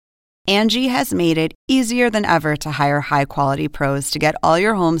Angie has made it easier than ever to hire high-quality pros to get all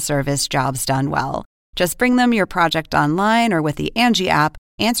your home service jobs done well. Just bring them your project online or with the Angie app,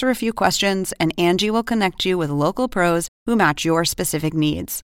 answer a few questions, and Angie will connect you with local pros who match your specific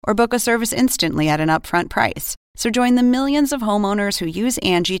needs. Or book a service instantly at an upfront price. So join the millions of homeowners who use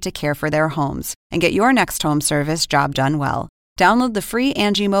Angie to care for their homes and get your next home service job done well. Download the free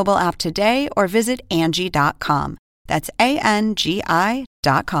Angie mobile app today or visit Angie.com. That's ANGI.com.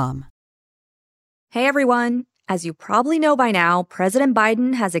 Hey everyone! As you probably know by now, President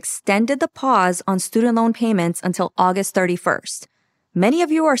Biden has extended the pause on student loan payments until August 31st. Many of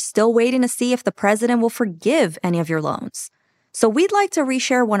you are still waiting to see if the president will forgive any of your loans. So we'd like to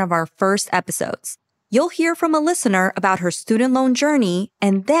reshare one of our first episodes. You'll hear from a listener about her student loan journey,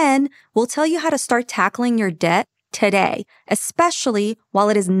 and then we'll tell you how to start tackling your debt today, especially while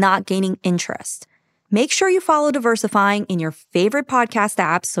it is not gaining interest. Make sure you follow Diversifying in your favorite podcast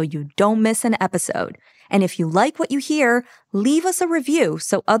app so you don't miss an episode. And if you like what you hear, leave us a review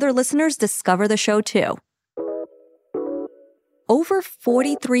so other listeners discover the show too. Over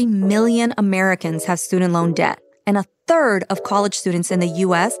 43 million Americans have student loan debt, and a third of college students in the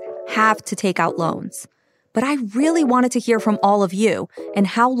U.S. have to take out loans. But I really wanted to hear from all of you and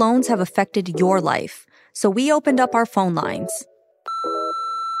how loans have affected your life. So we opened up our phone lines.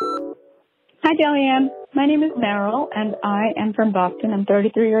 Hi, Delianne. My name is Meryl, and I am from Boston. I'm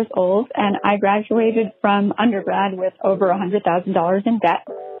 33 years old, and I graduated from undergrad with over $100,000 in debt.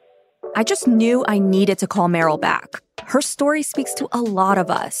 I just knew I needed to call Meryl back. Her story speaks to a lot of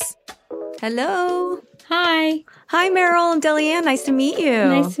us. Hello. Hi. Hi, Meryl. I'm Delianne. Nice to meet you.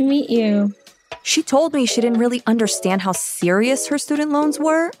 Nice to meet you. She told me she didn't really understand how serious her student loans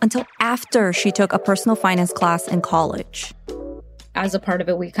were until after she took a personal finance class in college. As a part of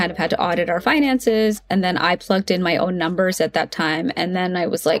it, we kind of had to audit our finances. And then I plugged in my own numbers at that time. And then I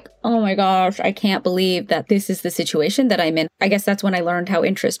was like, oh my gosh, I can't believe that this is the situation that I'm in. I guess that's when I learned how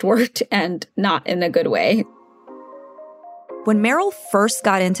interest worked, and not in a good way. When Meryl first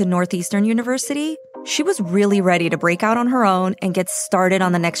got into Northeastern University, she was really ready to break out on her own and get started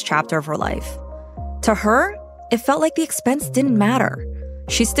on the next chapter of her life. To her, it felt like the expense didn't matter.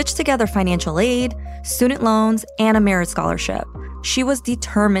 She stitched together financial aid, student loans, and a merit scholarship. She was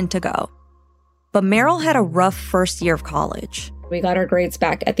determined to go. But Meryl had a rough first year of college. We got our grades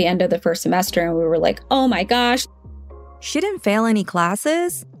back at the end of the first semester, and we were like, oh my gosh. She didn't fail any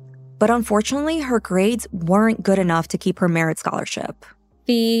classes, but unfortunately, her grades weren't good enough to keep her merit scholarship.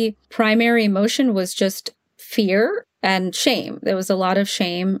 The primary emotion was just fear and shame. There was a lot of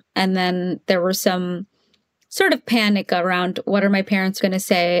shame. And then there were some sort of panic around what are my parents going to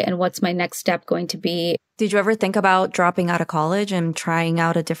say and what's my next step going to be. Did you ever think about dropping out of college and trying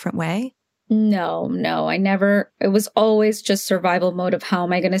out a different way? No, I never. It was always just survival mode of how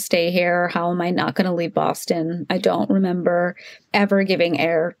am I going to stay here? How am I not going to leave Boston? I don't remember ever giving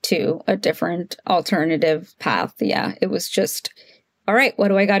air to a different alternative path. Yeah, it was just, all right, what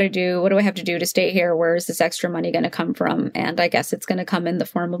do I got to do? What do I have to do to stay here? Where is this extra money going to come from? And I guess it's going to come in the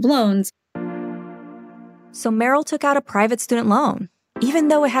form of loans. So Meryl took out a private student loan, even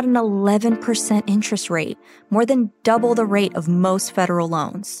though it had an 11% interest rate, more than double the rate of most federal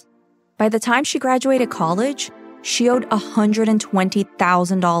loans. By the time she graduated college, she owed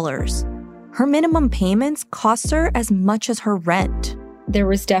 $120,000. Her minimum payments cost her as much as her rent. There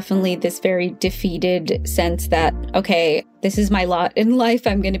was definitely this very defeated sense that, okay, this is my lot in life.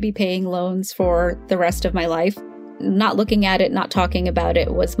 I'm going to be paying loans for the rest of my life. Not looking at it, not talking about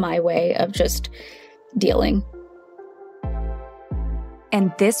it was my way of just dealing.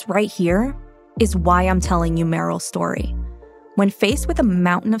 And this right here is why I'm telling you Meryl's story. When faced with a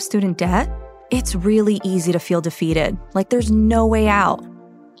mountain of student debt, it's really easy to feel defeated, like there's no way out.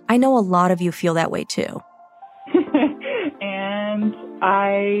 I know a lot of you feel that way too. And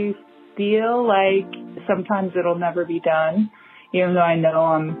I feel like sometimes it'll never be done, even though I know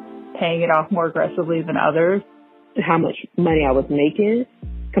I'm paying it off more aggressively than others. How much money I was making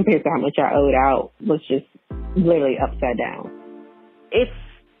compared to how much I owed out was just literally upside down. It's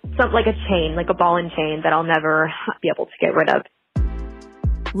something like a chain, like a ball and chain that I'll never be able to get rid of.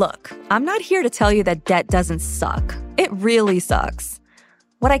 Look, I'm not here to tell you that debt doesn't suck. It really sucks.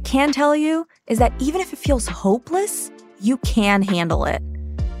 What I can tell you is that even if it feels hopeless, you can handle it.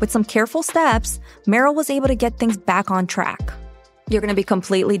 With some careful steps, Meryl was able to get things back on track. You're going to be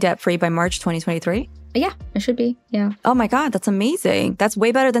completely debt-free by March 2023? Yeah, I should be. Yeah. Oh my God, that's amazing. That's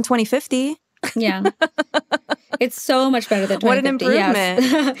way better than 2050. Yeah. It's so much better than 2050. What an improvement.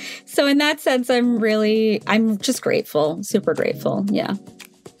 Yes. So in that sense, I'm just grateful, super grateful. Yeah.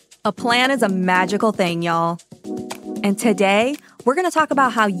 A plan is a magical thing, y'all. And today, we're going to talk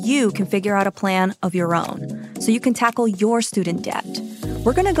about how you can figure out a plan of your own so you can tackle your student debt.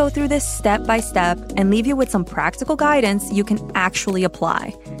 We're going to go through this step by step and leave you with some practical guidance you can actually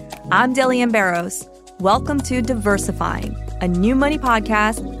apply. I'm Delianne Barrows. Welcome to Diversifying, a new money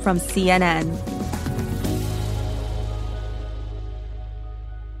podcast from CNN.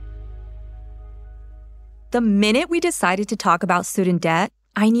 The minute we decided to talk about student debt,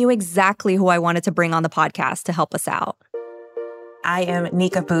 I knew exactly who I wanted to bring on the podcast to help us out. I am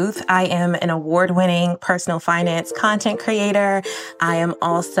Nika Booth. I am an award-winning personal finance content creator. I am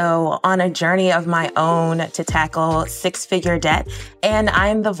also on a journey of my own to tackle six-figure debt. And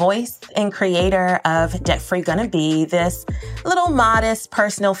I'm the voice and creator of Debt Free Gonna Be, this little modest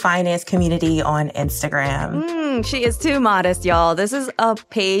personal finance community on Instagram. She is too modest, y'all. This is a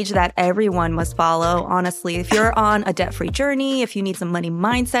page that everyone must follow, honestly. If you're on a debt-free journey, if you need some money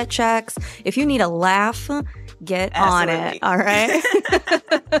mindset checks, if you need a laugh, get Absolutely. on it, all right?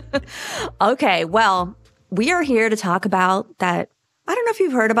 Okay, well, we are here to talk about that. I don't know if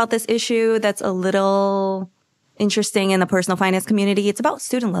you've heard about this issue that's a little interesting in the personal finance community. It's about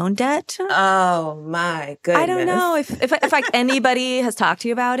student loan debt. Oh, my goodness. I don't know if like anybody has talked to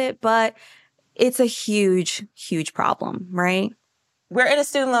you about it, but it's a huge, huge problem, right? We're in a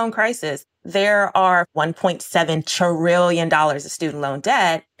student loan crisis. There are $1.7 trillion of student loan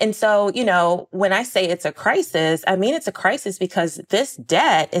debt. And so, when I say it's a crisis, I mean it's a crisis because this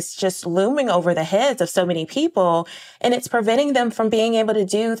debt is just looming over the heads of so many people, and it's preventing them from being able to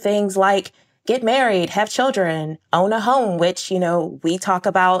do things like get married, have children, own a home, which, we talk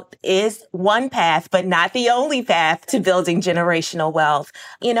about is one path, but not the only path to building generational wealth,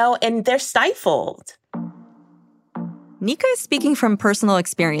 and they're stifled. Nika is speaking from personal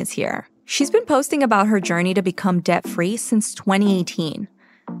experience here. She's been posting about her journey to become debt-free since 2018.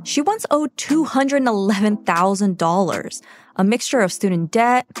 She once owed $211,000, a mixture of student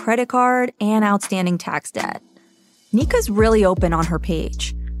debt, credit card, and outstanding tax debt. Nika's really open on her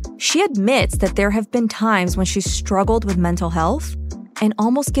page. She admits that there have been times when she's struggled with mental health and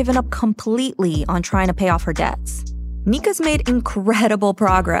almost given up completely on trying to pay off her debts. Nika's made incredible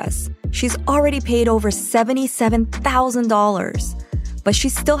progress. She's already paid over $77,000, but she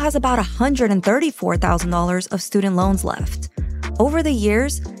still has about $134,000 of student loans left. Over the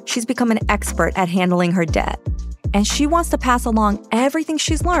years, she's become an expert at handling her debt, and she wants to pass along everything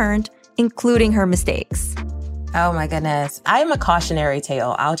she's learned, including her mistakes. Oh my goodness. I'm a cautionary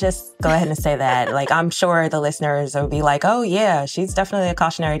tale. I'll just go ahead and say that. I'm sure the listeners will be like, oh yeah, she's definitely a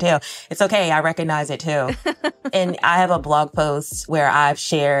cautionary tale. It's okay. I recognize it too. And I have a blog post where I've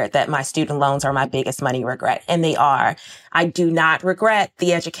shared that my student loans are my biggest money regret. And they are. I do not regret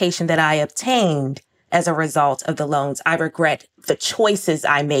the education that I obtained as a result of the loans. I regret the choices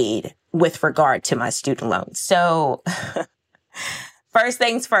I made with regard to my student loans. So first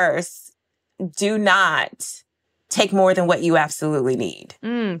things first, do not take more than what you absolutely need.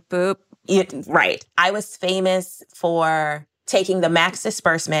 Boop. Right. I was famous for taking the max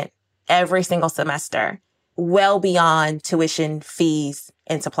disbursement every single semester, well beyond tuition, fees,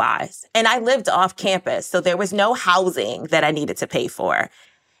 and supplies. And I lived off campus, so there was no housing that I needed to pay for.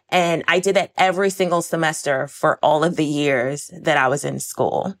 And I did that every single semester for all of the years that I was in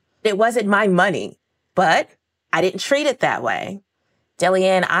school. It wasn't my money, but I didn't treat it that way.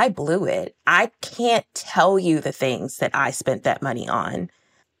 Delianne, I blew it. I can't tell you the things that I spent that money on.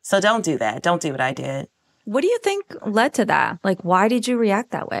 So don't do that. Don't do what I did. What do you think led to that? Why did you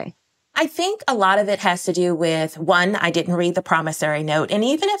react that way? I think a lot of it has to do with, one, I didn't read the promissory note. And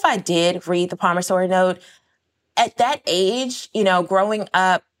even if I did read the promissory note, at that age, growing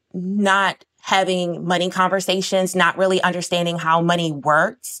up, not having money conversations, not really understanding how money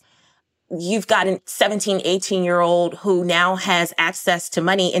works, you've got a 17, 18-year-old who now has access to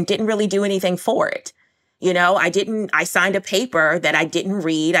money and didn't really do anything for it. I signed a paper that I didn't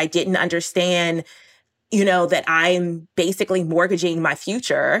read. I didn't understand, that I'm basically mortgaging my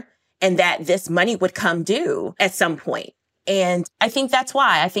future and that this money would come due at some point. And I think that's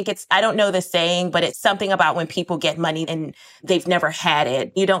why. I don't know the saying, but it's something about when people get money and they've never had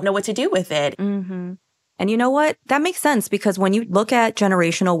it, you don't know what to do with it. Mm-hmm. And you know what? That makes sense because when you look at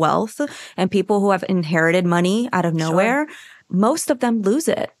generational wealth and people who have inherited money out of nowhere, most of them lose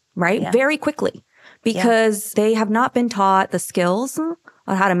it, right? Yeah. Very quickly because they have not been taught the skills on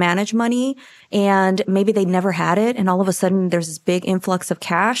how to manage money and maybe they never had it. And all of a sudden there's this big influx of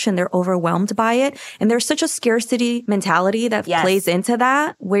cash and they're overwhelmed by it. And there's such a scarcity mentality that plays into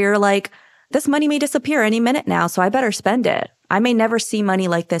that where you're like, this money may disappear any minute now, so I better spend it. I may never see money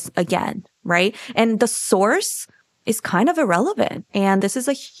like this again, right? And the source is kind of irrelevant. And this is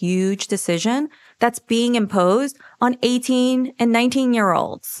a huge decision that's being imposed on 18 and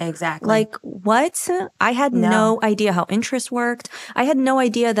 19-year-olds. Exactly. Like, what? I had no idea how interest worked. I had no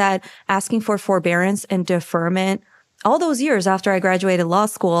idea that asking for forbearance and deferment all those years after I graduated law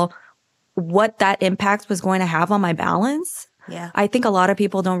school, what that impact was going to have on my balance. Yeah. I think a lot of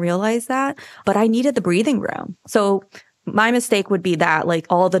people don't realize that, but I needed the breathing room. So my mistake would be that, like,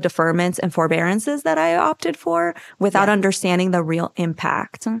 all the deferments and forbearances that I opted for without understanding the real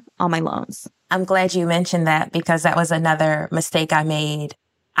impact on my loans. I'm glad you mentioned that, because that was another mistake I made.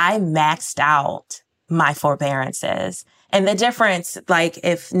 I maxed out my forbearances. And the difference, like,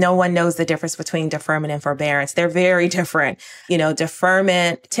 if no one knows the difference between deferment and forbearance, they're very different. You know,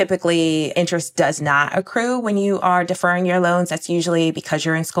 deferment, typically interest does not accrue when you are deferring your loans. That's usually because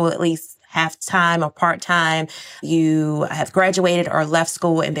you're in school at least half-time or part-time. You have graduated or left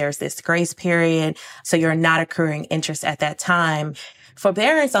school and there's this grace period. So you're not accruing interest at that time.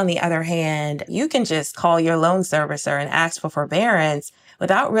 Forbearance, on the other hand, you can just call your loan servicer and ask for forbearance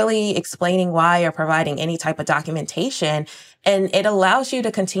without really explaining why or providing any type of documentation. And it allows you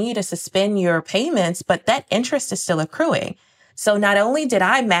to continue to suspend your payments, but that interest is still accruing. So not only did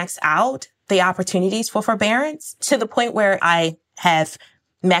I max out the opportunities for forbearance to the point where I have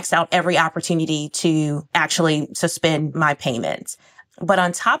maxed out every opportunity to actually suspend my payments, but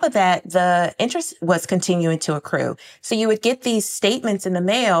on top of that, the interest was continuing to accrue. So you would get these statements in the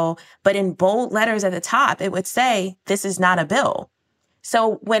mail, but in bold letters at the top, it would say, "This is not a bill."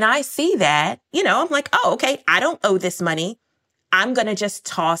 So when I see that, you know, I'm like, oh, okay, I don't owe this money. I'm going to just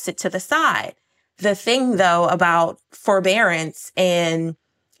toss it to the side. The thing, though, about forbearance and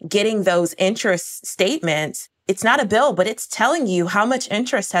getting those interest statements, it's not a bill, but it's telling you how much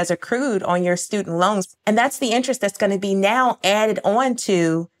interest has accrued on your student loans. And that's the interest that's going to be now added on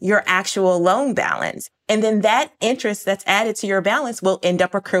to your actual loan balance. And then that interest that's added to your balance will end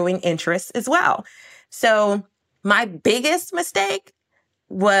up accruing interest as well. So my biggest mistake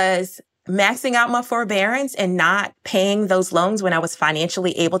was maxing out my forbearance and not paying those loans when I was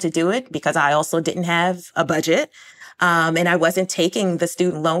financially able to do it, because I also didn't have a budget. And I wasn't taking the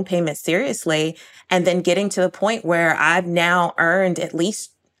student loan payment seriously. And then getting to the point where I've now earned at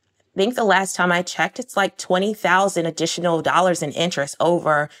least, I think the last time I checked, it's like $20,000 additional dollars in interest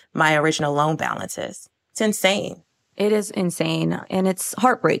over my original loan balances. It's insane. It is insane. And it's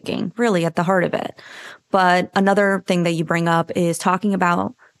heartbreaking, really, at the heart of it. But another thing that you bring up is talking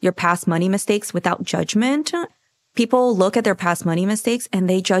about your past money mistakes without judgment. People look at their past money mistakes and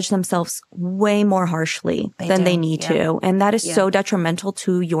they judge themselves way more harshly than they need to. And that is so detrimental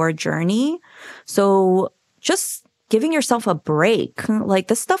to your journey. So just giving yourself a break. Like,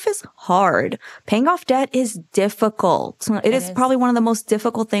 this stuff is hard. Paying off debt is difficult. It is probably one of the most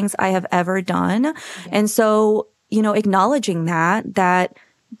difficult things I have ever done. Yeah. And so, you know, acknowledging that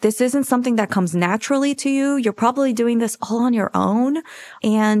this isn't something that comes naturally to you. You're probably doing this all on your own,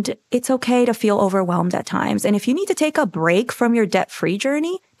 and it's okay to feel overwhelmed at times. And if you need to take a break from your debt-free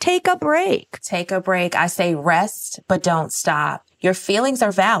journey, take a break. Take a break. I say rest, but don't stop. Your feelings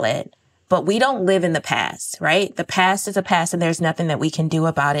are valid, but we don't live in the past, right? The past is a past and there's nothing that we can do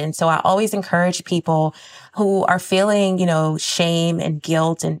about it. And so I always encourage people who are feeling, you know, shame and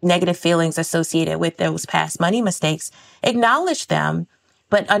guilt and negative feelings associated with those past money mistakes, acknowledge them.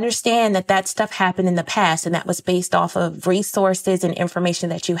 But understand that that stuff happened in the past, and that was based off of resources and information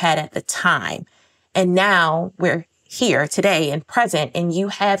that you had at the time. And now we're here today and present, and you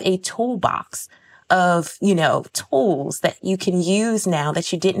have a toolbox of, you know, tools that you can use now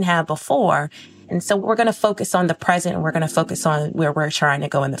that you didn't have before. And so we're going to focus on the present, and we're going to focus on where we're trying to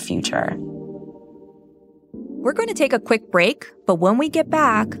go in the future. We're going to take a quick break, but when we get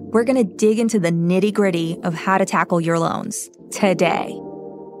back, we're going to dig into the nitty-gritty of how to tackle your loans today.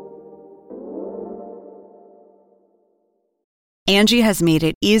 Angie has made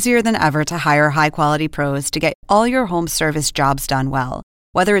it easier than ever to hire high-quality pros to get all your home service jobs done well.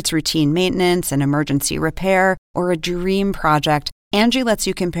 Whether it's routine maintenance, an emergency repair, or a dream project, Angie lets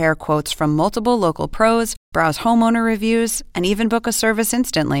you compare quotes from multiple local pros, browse homeowner reviews, and even book a service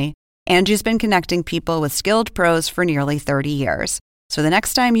instantly. Angie's been connecting people with skilled pros for nearly 30 years. So the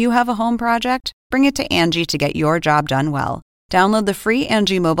next time you have a home project, bring it to Angie to get your job done well. Download the free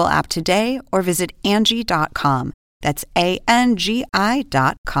Angie mobile app today or visit Angie.com. That's ANGI.com.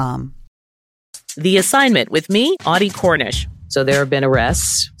 The Assignment with me, Audie Cornish. So there have been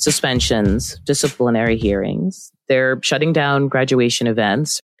arrests, suspensions, disciplinary hearings. They're shutting down graduation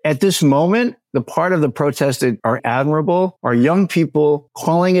events. At this moment, the part of the protest that are admirable are young people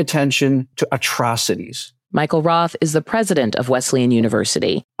calling attention to atrocities. Michael Roth is the president of Wesleyan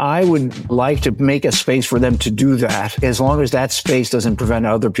University. I would like to make a space for them to do that, as long as that space doesn't prevent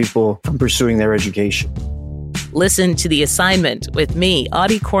other people from pursuing their education. Listen to The Assignment with me,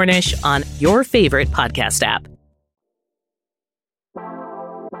 Audie Cornish, on your favorite podcast app.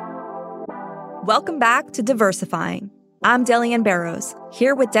 Welcome back to Diversifying. I'm Delianne Barrows,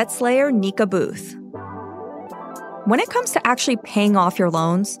 here with debt slayer Nika Booth. When it comes to actually paying off your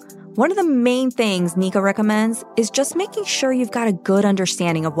loans, one of the main things Nika recommends is just making sure you've got a good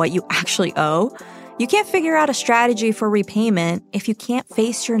understanding of what you actually owe. You can't figure out a strategy for repayment if you can't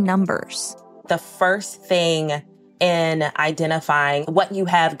face your numbers. The first thing in identifying what you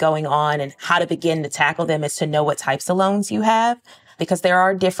have going on and how to begin to tackle them is to know what types of loans you have, because there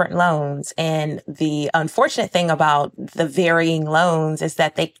are different loans. And the unfortunate thing about the varying loans is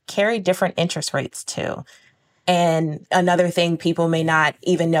that they carry different interest rates too. And another thing people may not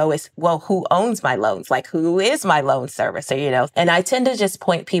even know is, well, who owns my loans? Like, who is my loan servicer, And I tend to just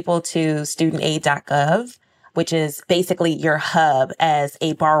point people to studentaid.gov, which is basically your hub as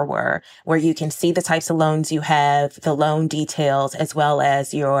a borrower, where you can see the types of loans you have, the loan details, as well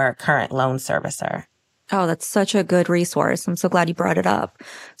as your current loan servicer. Oh, that's such a good resource. I'm so glad you brought it up.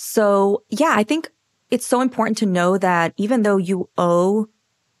 So yeah, I think it's so important to know that even though you owe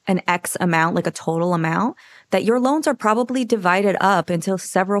an X amount, like a total amount, that your loans are probably divided up into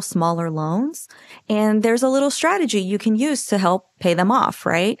several smaller loans. And there's a little strategy you can use to help pay them off,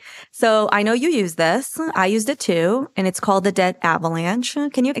 right? So I know you use this. I used it too. And it's called the debt avalanche.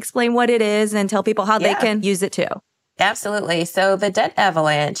 Can you explain what it is and tell people how they can use it too? Absolutely. So the debt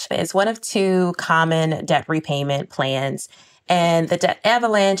avalanche is one of two common debt repayment plans. And the debt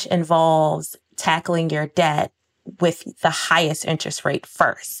avalanche involves tackling your debt with the highest interest rate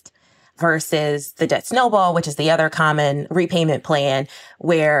first, versus the debt snowball, which is the other common repayment plan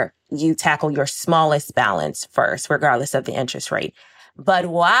where you tackle your smallest balance first, regardless of the interest rate. But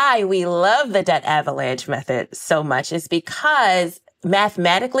why we love the debt avalanche method so much is because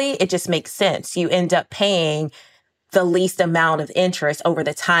mathematically, it just makes sense. You end up paying the least amount of interest over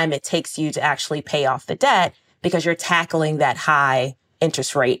the time it takes you to actually pay off the debt, because you're tackling that high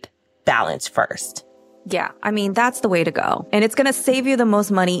interest rate balance first. Yeah, I mean, that's the way to go. And it's going to save you the most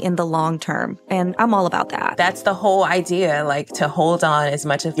money in the long term. And I'm all about that. That's the whole idea, like to hold on as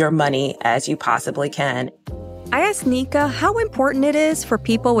much of your money as you possibly can. I asked Nika how important it is for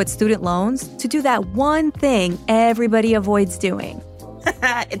people with student loans to do that one thing everybody avoids doing.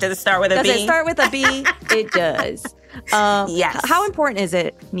 Does it start with a B? Does it start with a B? It does. Yes. How important is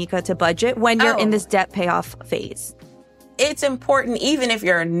it, Nika, to budget when you're in this debt payoff phase? It's important even if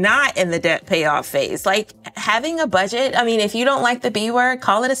you're not in the debt payoff phase. Like having a budget, I mean, if you don't like the B word,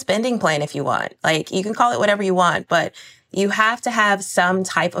 call it a spending plan if you want. Like you can call it whatever you want, but you have to have some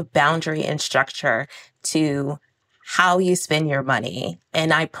type of boundary and structure to how you spend your money.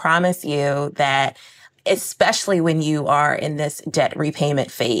 And I promise you that especially when you are in this debt repayment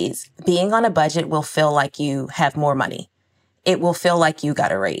phase, being on a budget will feel like you have more money. It will feel like you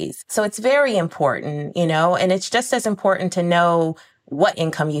got a raise. So it's very important, and it's just as important to know what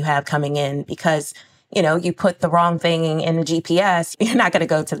income you have coming in, because, you put the wrong thing in the GPS, you're not going to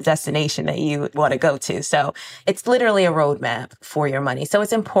go to the destination that you want to go to. So it's literally a roadmap for your money. So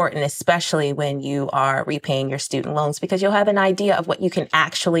it's important, especially when you are repaying your student loans, because you'll have an idea of what you can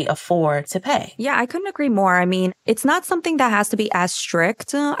actually afford to pay. Yeah, I couldn't agree more. I mean, it's not something that has to be as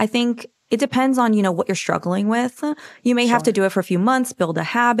strict. I think it depends on, what you're struggling with. You may have to do it for a few months, build a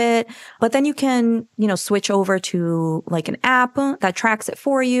habit, but then you can, switch over to like an app that tracks it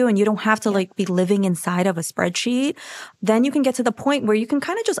for you, and you don't have to be living inside of a spreadsheet. Then you can get to the point where you can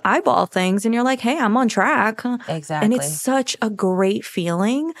kind of just eyeball things and you're like, hey, I'm on track. Exactly. And it's such a great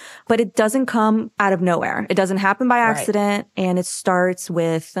feeling, but it doesn't come out of nowhere. It doesn't happen by accident. Right. And it starts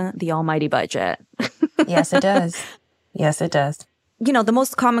with the almighty budget. Yes, it does. Yes, it does. The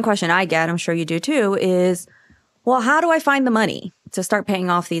most common question I get, I'm sure you do too, is, well, how do I find the money to start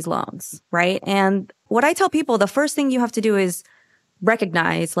paying off these loans, right? And what I tell people, the first thing you have to do is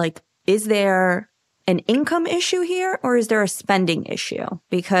recognize, is there an income issue here or is there a spending issue?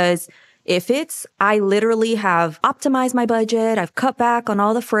 Because if it's, I literally have optimized my budget, I've cut back on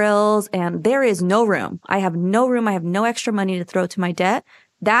all the frills, and there is no room. I have no extra money to throw to my debt.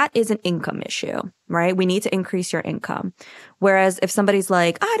 That is an income issue, right? We need to increase your income. Whereas if somebody's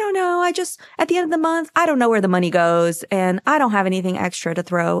like, I don't know, at the end of the month, I don't know where the money goes and I don't have anything extra to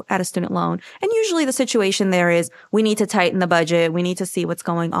throw at a student loan. And usually the situation there is we need to tighten the budget. We need to see what's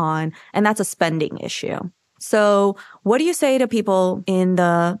going on. And that's a spending issue. So what do you say to people in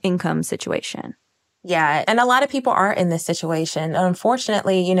the income situation? Yeah. And a lot of people are in this situation.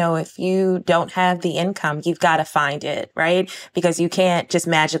 Unfortunately, if you don't have the income, you've got to find it, right? Because you can't just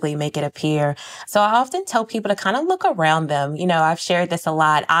magically make it appear. So I often tell people to kind of look around them. I've shared this a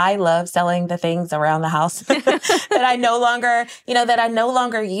lot. I love selling the things around the house that I no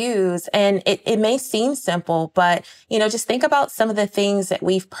longer use. And it may seem simple, but, just think about some of the things that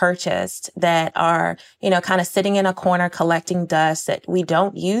we've purchased that are, kind of sitting in a corner collecting dust that we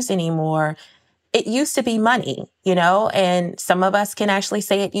don't use anymore. It used to be money, and some of us can actually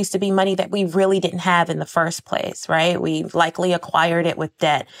say it used to be money that we really didn't have in the first place, right? We likely acquired it with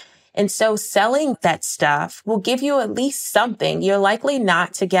debt. And so selling that stuff will give you at least something. You're likely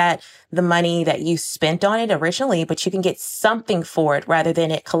not to get the money that you spent on it originally, but you can get something for it rather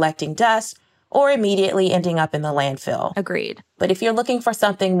than it collecting dust or immediately ending up in the landfill. Agreed. But if you're looking for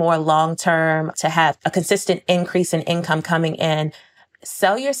something more long-term to have a consistent increase in income coming in,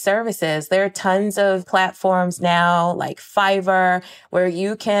 sell your services. There are tons of platforms now like Fiverr where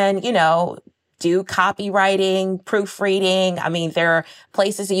you can, do copywriting, proofreading. I mean, there are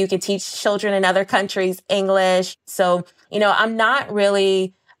places that you can teach children in other countries English. So, I'm not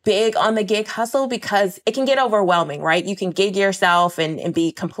really big on the gig hustle because it can get overwhelming, right? You can gig yourself and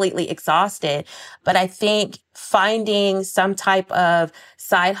be completely exhausted. But I think finding some type of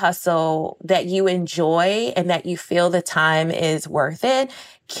side hustle that you enjoy and that you feel the time is worth it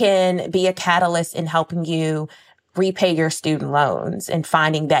can be a catalyst in helping you repay your student loans and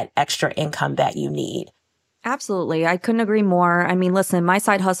finding that extra income that you need. Absolutely. I couldn't agree more. I mean, listen, my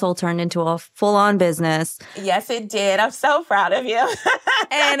side hustle turned into a full-on business. Yes, it did. I'm so proud of you.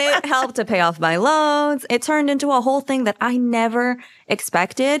 And it helped to pay off my loans. It turned into a whole thing that I never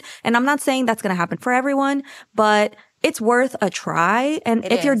expected. And I'm not saying that's going to happen for everyone, but it's worth a try. And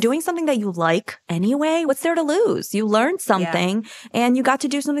if you're doing something that you like anyway, what's there to lose? You learned something and you got to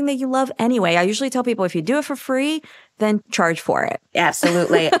do something that you love anyway. I usually tell people if you do it for free, then charge for it.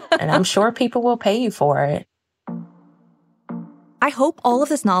 Absolutely. And I'm sure people will pay you for it. I hope all of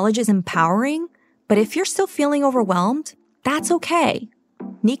this knowledge is empowering, but if you're still feeling overwhelmed, that's okay.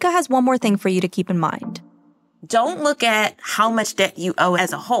 Nika has one more thing for you to keep in mind. Don't look at how much debt you owe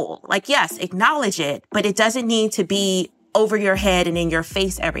as a whole. Like, yes, acknowledge it, but it doesn't need to be over your head and in your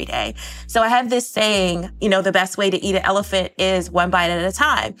face every day. So I have this saying, the best way to eat an elephant is one bite at a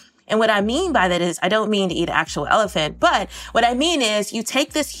time. And what I mean by that is I don't mean to eat an actual elephant, but what I mean is you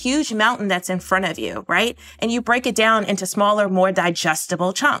take this huge mountain that's in front of you, right? And you break it down into smaller, more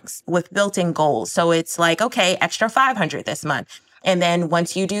digestible chunks with built-in goals. So it's like, okay, extra $500 this month. And then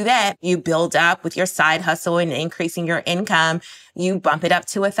once you do that, you build up with your side hustle and increasing your income, you bump it up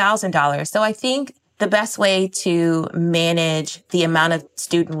to $1,000. So I think the best way to manage the amount of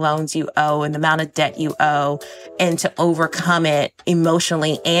student loans you owe and the amount of debt you owe and to overcome it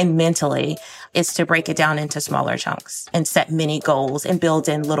emotionally and mentally is to break it down into smaller chunks and set mini goals and build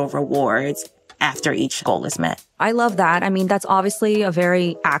in little rewards after each goal is met. I love that. I mean, that's obviously a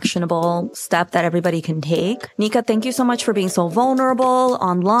very actionable step that everybody can take. Nika, thank you so much for being so vulnerable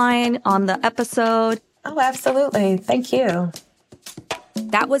online on the episode. Oh, absolutely. Thank you.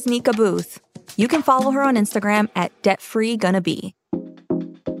 That was Nika Booth. You can follow her on Instagram at DebtFreeGonnaBe.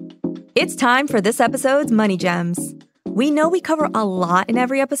 It's time for this episode's Money Gems. We know we cover a lot in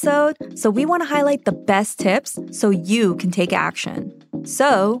every episode, so we want to highlight the best tips so you can take action.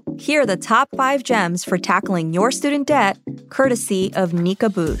 So, here are the top 5 gems for tackling your student debt, courtesy of Nika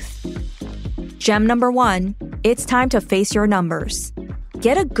Booth. Gem number 1, it's time to face your numbers.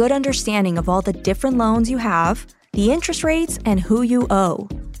 Get a good understanding of all the different loans you have, the interest rates, and who you owe.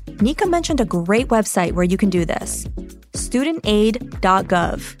 Nika mentioned a great website where you can do this,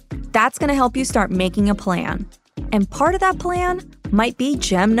 studentaid.gov. That's going to help you start making a plan. And part of that plan might be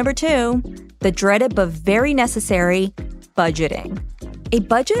gem number 2, the dreaded but very necessary budgeting. A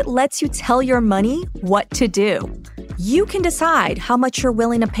budget lets you tell your money what to do. You can decide how much you're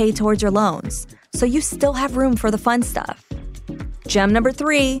willing to pay towards your loans, so you still have room for the fun stuff. Gem number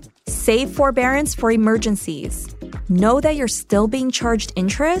 3, save forbearance for emergencies. Know that you're still being charged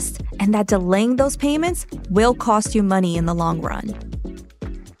interest and that delaying those payments will cost you money in the long run.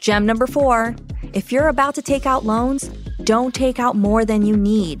 Gem number 4, if you're about to take out loans, don't take out more than you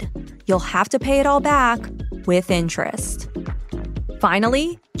need. You'll have to pay it all back with interest.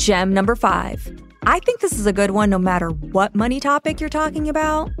 Finally, gem number 5. I think this is a good one no matter what money topic you're talking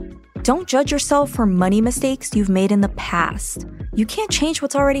about. Don't judge yourself for money mistakes you've made in the past. You can't change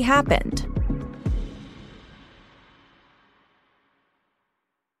what's already happened.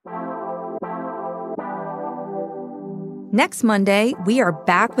 Next Monday, we are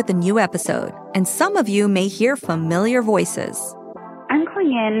back with a new episode, and some of you may hear familiar voices. I'm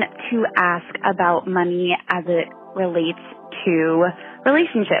calling in to ask about money as it relates to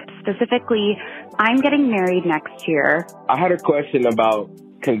relationships. Specifically, I'm getting married next year. I had a question about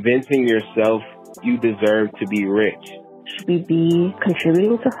convincing yourself you deserve to be rich. Should we be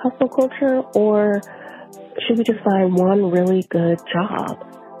contributing to hustle culture, or should we just find one really good job?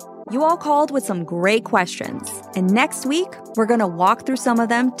 You all called with some great questions, and next week, we're going to walk through some of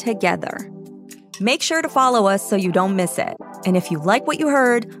them together. Make sure to follow us so you don't miss it. And if you like what you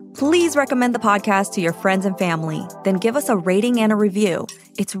heard, please recommend the podcast to your friends and family. Then give us a rating and a review.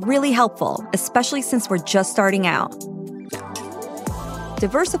 It's really helpful, especially since we're just starting out.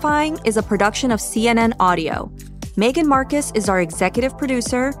 Diversifying is a production of CNN Audio. Megan Marcus is our executive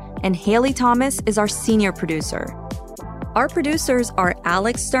producer, and Haley Thomas is our senior producer. Our producers are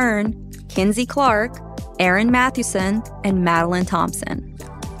Alex Stern, Kinsey Clark, Aaron Mathewson, and Madeline Thompson.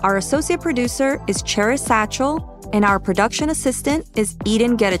 Our associate producer is Cheris Satchel, and our production assistant is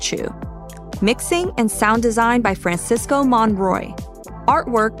Eden Getachew. Mixing and sound design by Francisco Monroy.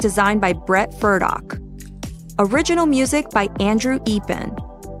 Artwork designed by Brett Furdock. Original music by Andrew Epen.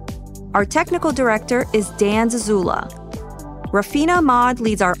 Our technical director is Dan Zazula. Rafina Ahmad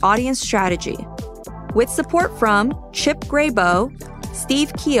leads our audience strategy, with support from Chip Graybo,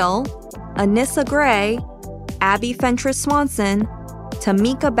 Steve Keel, Anissa Gray, Abby Fentress Swanson,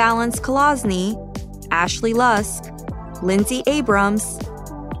 Tamika Balance Kolosny, Ashley Lusk, Lindsay Abrams,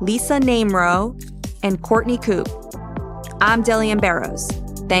 Lisa Namro, and Courtney Coop. I'm Delian Barrows.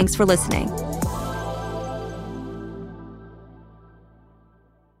 Thanks for listening.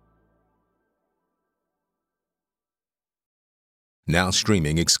 Now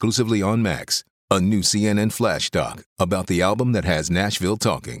streaming exclusively on Max, a new CNN Flash doc about the album that has Nashville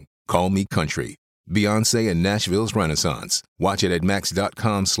talking, Call Me Country. Beyoncé and Nashville's Renaissance. Watch it at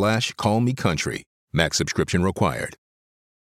max.com/callmecountry. Max subscription required.